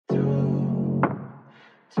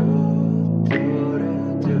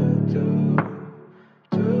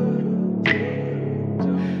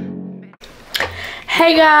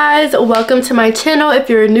Hey guys, welcome to my channel. If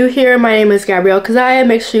you're new here, my name is Gabrielle Kazaya.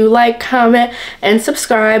 Make sure you like, comment, and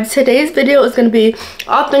subscribe. Today's video is going to be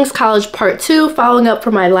all things college part 2, following up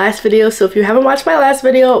from my last video. So if you haven't watched my last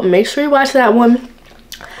video, make sure you watch that one.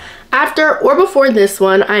 After or before this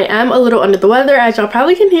one, I am a little under the weather, as y'all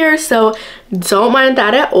probably can hear, so don't mind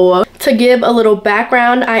that at all. To give a little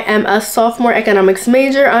background, I am a sophomore economics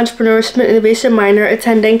major, entrepreneurship and innovation minor,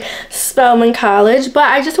 attending Spelman College. But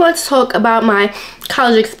I just wanted to talk about my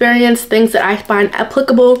college experience, things that I find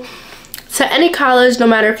applicable to any college, no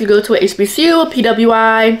matter if you go to a HBCU, a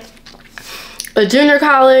PWI, a junior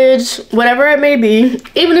college, whatever it may be.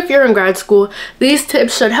 Even if you're in grad school, these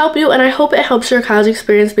tips should help you, and I hope it helps your college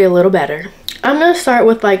experience be a little better. I'm gonna start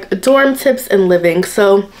with like dorm tips and living.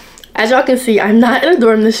 So as y'all can see, I'm not in a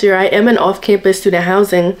dorm this year. I am in off-campus student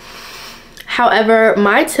housing. However,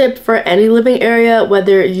 my tip for any living area,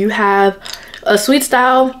 whether you have a suite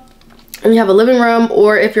style and you have a living room,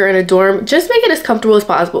 or if you're in a dorm, just make it as comfortable as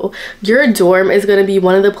possible. Your dorm is going to be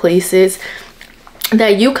one of the places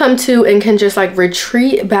that you come to and can just like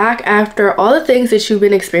retreat back after all the things that you've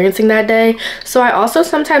been experiencing that day. So I also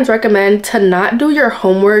sometimes recommend to not do your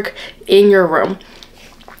homework in your room.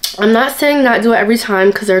 I'm not saying not do it every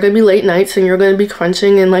time, because there are going to be late nights and you're going to be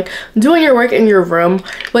crunching and like doing your work in your room,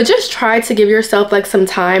 but just try to give yourself like some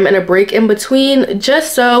time and a break in between,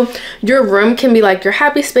 just so your room can be like your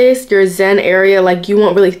happy space, your zen area. Like you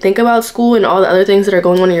won't really think about school and all the other things that are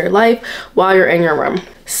going on in your life while you're in your room.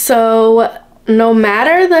 So no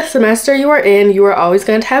matter the semester you are in, you are always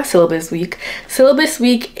going to have syllabus week. Syllabus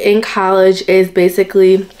week in college is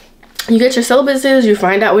basically, you get your syllabuses, you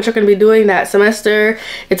find out what you're going to be doing that semester.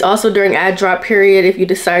 It's also during add drop period. If you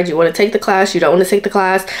decide you want to take the class, you don't want to take the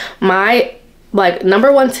class, my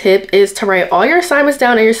number one tip is to write all your assignments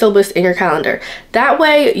down in your syllabus in your calendar. That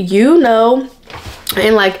way you know,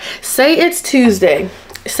 and like say it's Tuesday,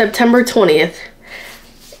 September 20th.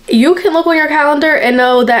 You can look on your calendar and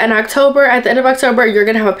know that in October, at the end of October, you're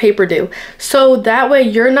going to have a paper due. So that way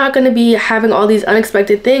you're not going to be having all these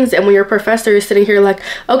unexpected things. And when your professor is sitting here like,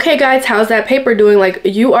 okay guys, how's that paper doing? Like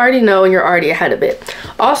you already know and you're already ahead of it.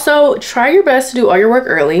 Also, try your best to do all your work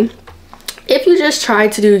early. If you just try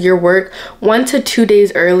to do your work 1 to 2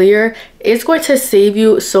 days earlier, it's going to save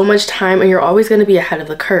you so much time and you're always going to be ahead of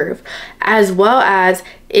the curve. As well as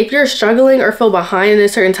if you're struggling or feel behind in a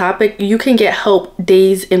certain topic, you can get help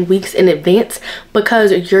days and weeks in advance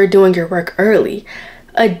because you're doing your work early.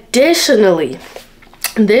 Additionally,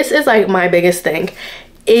 this is like my biggest thing.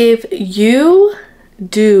 If you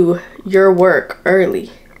do your work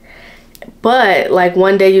early, but like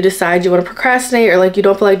one day you decide you want to procrastinate, or like you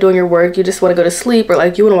don't feel like doing your work, you just want to go to sleep, or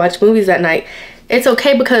like you want to watch movies that night, it's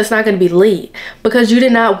okay, because it's not going to be late, because you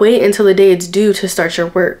did not wait until the day it's due to start your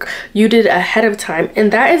work. You did it ahead of time.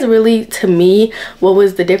 And that is really, to me, what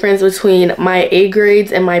was the difference between my A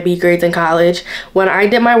grades and my B grades in college. When I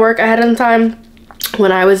did my work ahead of time,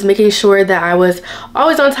 when I was making sure that I was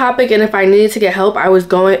always on topic, and if I needed to get help, I was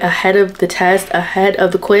going ahead of the test, ahead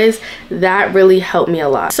of the quiz, that really helped me a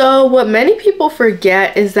lot. So what many people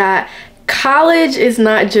forget is that college is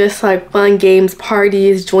not just like fun games,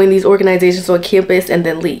 parties, join these organizations on campus and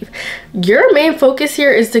then leave. Your main focus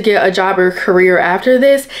here is to get a job or career after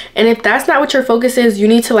this, and if that's not what your focus is, you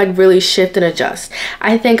need to like really shift and adjust.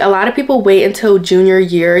 I think a lot of people wait until junior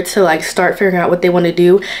year to like start figuring out what they want to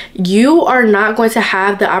do. You are not going to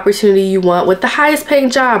have the opportunity you want with the highest paying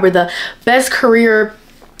job or the best career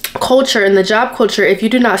culture and the job culture if you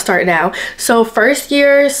do not start now. So first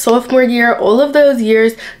year, sophomore year, all of those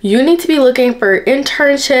years, you need to be looking for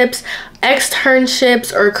internships,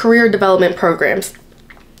 externships, or career development programs.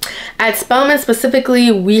 At Spelman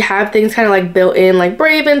specifically, we have things kind of like built in, like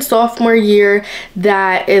Braven sophomore year,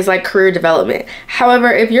 that is like career development.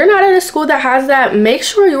 However, if you're not at a school that has that, make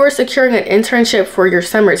sure you are securing an internship for your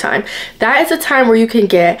summertime. That is a time where you can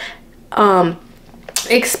get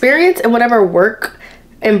experience in whatever work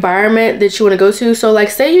environment that you want to go to. So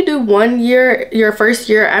like say you do 1 year, your first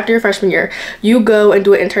year after your freshman year, you go and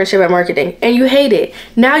do an internship at marketing and you hate it.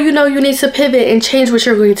 Now you know you need to pivot and change what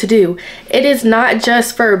you're going to do. It is not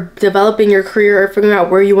just for developing your career or figuring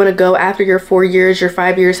out where you want to go after your 4 years, your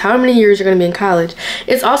 5 years, how many years you're going to be in college.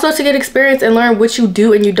 It's also to get experience and learn what you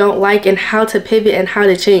do and you don't like, and how to pivot and how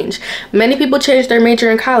to change. Many people change their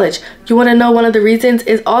major in college. You want to know one of the reasons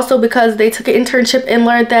is also because they took an internship and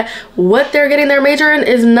learned that what they're getting their major in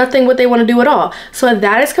is nothing what they want to do at all. So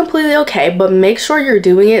that is completely okay, but make sure you're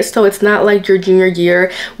doing it so it's not like your junior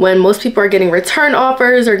year when most people are getting return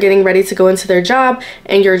offers or getting ready to go into their job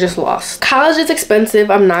and you're just lost. College is expensive.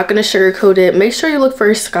 I'm not going to sugarcoat it. Make sure you look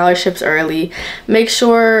for scholarships early. Make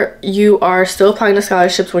sure you are still applying to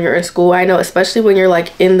scholarships when you're in school. I know, especially when you're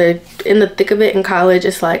like in the thick of it in college,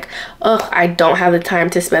 it's like, ugh, I don't have the time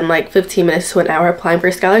to spend like 15 minutes to an hour applying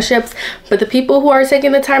for scholarships. But the people who are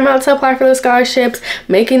taking the time out to apply for those scholarships,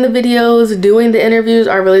 making the videos, doing the interviews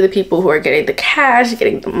are really the people who are getting the cash,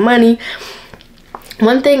 getting the money.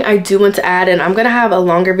 One thing I do want to add, and I'm gonna have a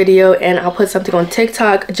longer video and I'll put something on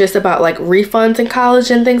TikTok just about like refunds in college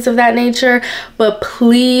and things of that nature, but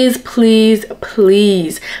please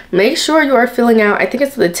make sure you are filling out, I think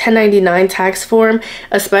it's the 1099 tax form,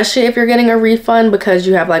 especially if you're getting a refund because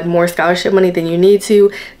you have like more scholarship money than you need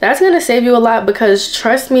to. That's gonna save you a lot, because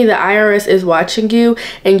trust me, the IRS is watching you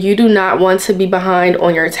and you do not want to be behind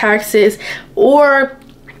on your taxes or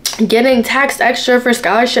getting taxed extra for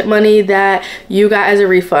scholarship money that you got as a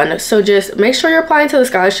refund. So just make sure you're applying to the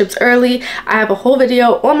scholarships early. I have a whole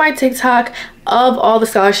video on my TikTok of all the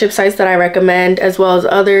scholarship sites that I recommend, as well as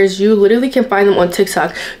others. You literally can find them on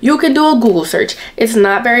TikTok. You can do a Google search. It's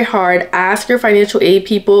not very hard. Ask your financial aid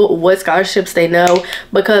people what scholarships they know,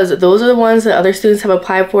 because those are the ones that other students have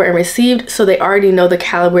applied for and received, so they already know the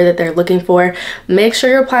caliber that they're looking for. Make sure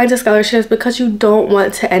you're applying to scholarships because you don't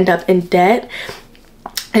want to end up in debt.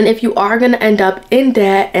 And if you are going to end up in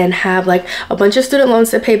debt and have like a bunch of student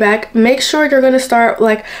loans to pay back, make sure you're going to start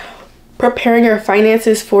like preparing your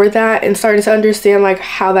finances for that and starting to understand like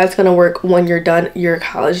how that's going to work when you're done your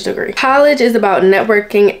college degree. College is about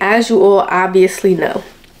networking, as you all obviously know.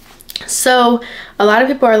 So a lot of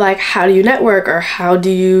people are like, how do you network, or how do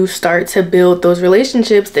you start to build those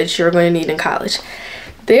relationships that you're going to need in college?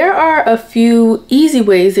 There are a few easy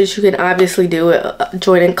ways that you can obviously do it.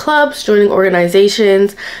 Joining clubs, joining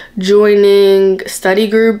organizations, joining study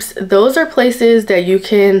groups. Those are places that you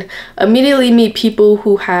can immediately meet people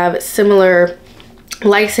who have similar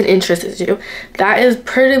likes and interests as you. That is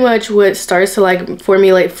pretty much what starts to like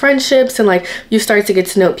formulate friendships, and like you start to get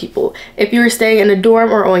to know people. If you're staying in a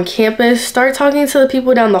dorm or on campus, start talking to the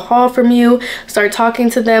people down the hall from you. Start talking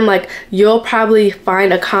to them. Like you'll probably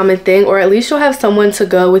find a common thing, or at least you'll have someone to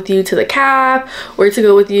go with you to the caf or to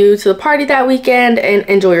go with you to the party that weekend and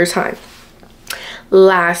enjoy your time.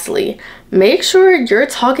 Lastly, make sure you're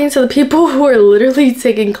talking to the people who are literally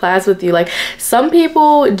taking class with you. Like some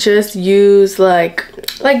people just use like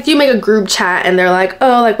you make a group chat and they're like,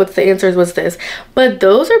 oh, like what's the answers, what's this? But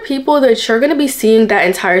those are people that you're going to be seeing that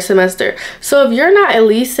entire semester. So if you're not at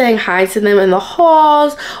least saying hi to them in the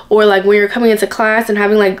halls, or like when you're coming into class and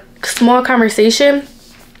having like small conversation,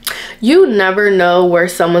 you never know where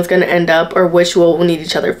someone's going to end up or which will need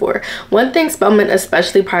each other for. One thing Spelman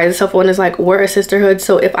especially prides itself on is like, we're a sisterhood.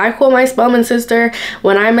 So if I call my Spelman sister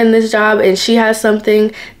when I'm in this job and she has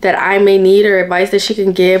something that I may need or advice that she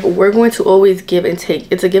can give, we're going to always give and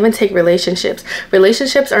take. It's a give and take relationships.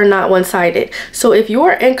 Relationships are not one-sided. So if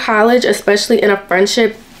you're in college, especially in a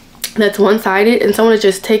friendship that's one-sided and someone is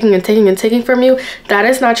just taking and taking and taking from you, that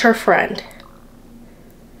is not your friend.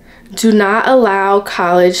 Do not allow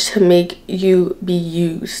college to make you be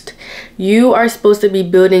used. You are supposed to be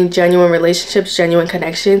building genuine relationships, genuine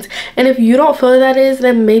connections. And if you don't feel that is,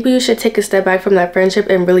 then maybe you should take a step back from that friendship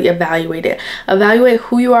and really evaluate it. Evaluate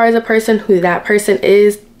who you are as a person, who that person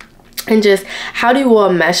is, and just how do you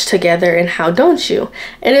all mesh together and how don't you?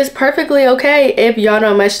 It is perfectly okay if y'all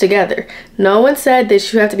don't mesh together. No one said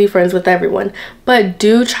that you have to be friends with everyone, but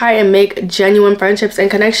do try and make genuine friendships and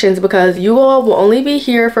connections, because you all will only be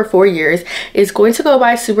here for 4 years. It's going to go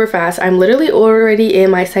by super fast. I'm literally already in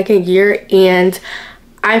my 2nd year and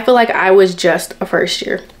I feel like I was just a first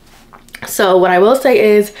year. So what I will say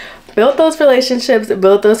is, build those relationships,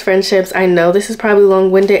 build those friendships. I know this is probably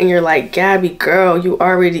long-winded and you're like, Gabby, girl, you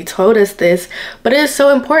already told us this, but it is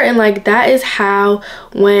so important. Like that is how,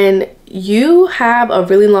 when you have a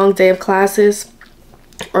really long day of classes,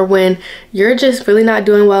 or when you're just really not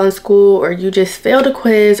doing well in school, or you just failed a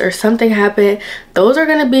quiz or something happened, those are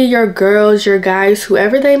going to be your girls, your guys,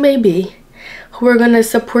 whoever they may be, who are going to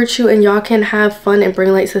support you, and y'all can have fun and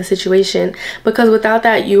bring light to the situation. Because without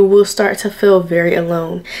that, you will start to feel very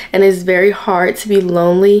alone, and it's very hard to be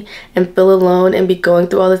lonely and feel alone and be going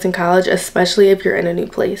through all this in college, especially if you're in a new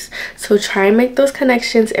place. So try and make those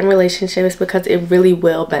connections and relationships, because it really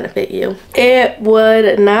will benefit you. It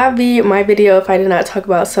would not be my video if I did not talk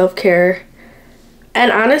about self-care.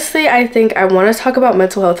 And honestly, I think I want to talk about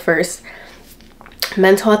mental health first.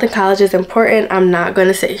 mental health in college is important. I'm not going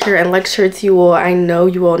to sit here and lecture to you all. I know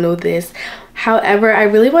you all know this. However, I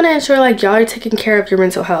really want to ensure like y'all are taking care of your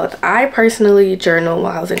mental health. I personally journaled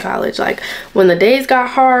while I was in college. Like when the days got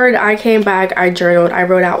hard, I came back, I journaled, I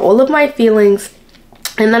wrote out all of my feelings,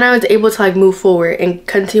 and then I was able to like move forward and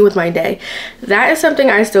continue with my day. That is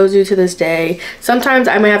something I still do to this day. Sometimes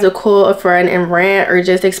I might have to call a friend and rant or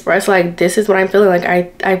just express like, this is what I'm feeling. Like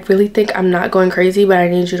I really think I'm not going crazy, but I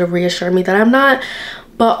need you to reassure me that I'm not.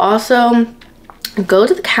 But also go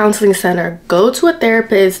to the counseling center, go to a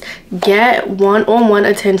therapist, get one-on-one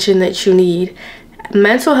attention that you need.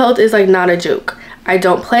 Mental health is like not a joke. I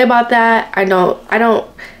don't play about that. I don't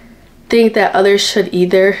think that others should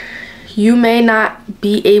either. You may not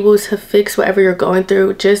be able to fix whatever you're going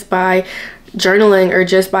through just by journaling or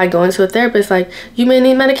just by going to a therapist. Like you may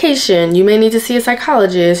need medication, you may need to see a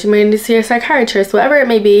psychologist, you may need to see a psychiatrist, whatever it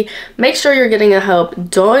may be. Make sure you're getting a help.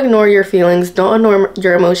 Don't ignore your feelings, don't ignore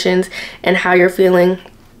your emotions and how you're feeling.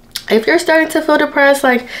 If you're starting to feel depressed,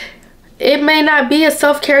 like it may not be a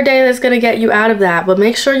self-care day that's going to get you out of that, but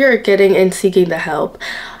make sure you're getting and seeking the help.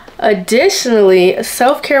 Additionally,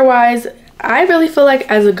 self-care wise, I really feel like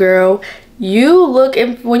as a girl, when you look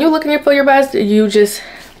and you feel your best, you just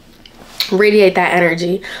radiate that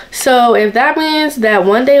energy. So if that means that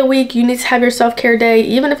one day a week you need to have your self-care day,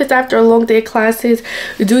 even if it's after a long day of classes,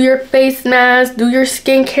 do your face mask, do your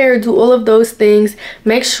skincare, do all of those things.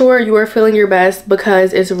 Make sure you are feeling your best,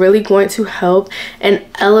 because it's really going to help and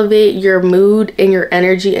elevate your mood and your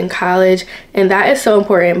energy in college. And that is so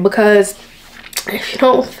important, because if you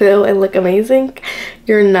don't feel and look amazing,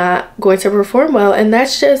 you're not going to perform well. And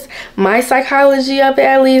that's just my psychology of it,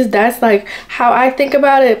 at least. That's like how I think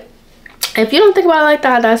about it. If you don't think about it like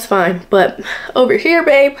that, that's fine. But over here,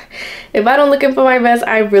 babe, if I don't looking for my best,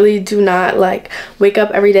 I really do not like wake up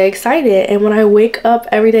every day excited. And when I wake up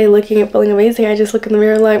every day looking and feeling amazing, I just look in the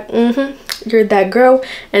mirror like, you're that girl,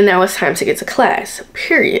 and now it's time to get to class,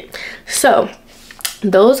 period. So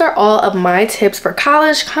those are all of my tips for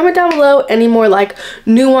college. Comment down below any more like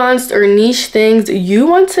nuanced or niche things you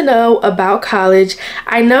want to know about college.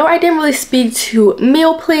 I know I didn't really speak to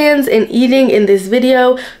meal plans and eating in this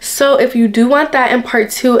video, so if you do want that in part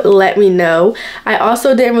 2, let me know. I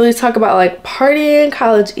also didn't really talk about like partying in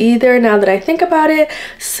college either, now that I think about it.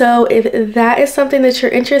 So if that is something that you're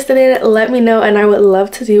interested in, let me know, and I would love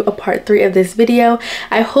to do a part 3 of this video.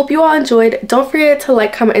 I hope you all enjoyed. Don't forget to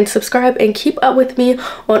like, comment, and subscribe, and keep up with me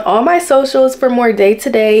on all my socials for more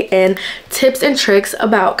day-to-day and tips and tricks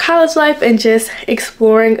about college life and just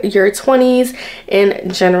exploring your 20s in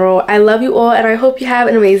general. I love you all, and I hope you have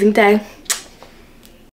an amazing day.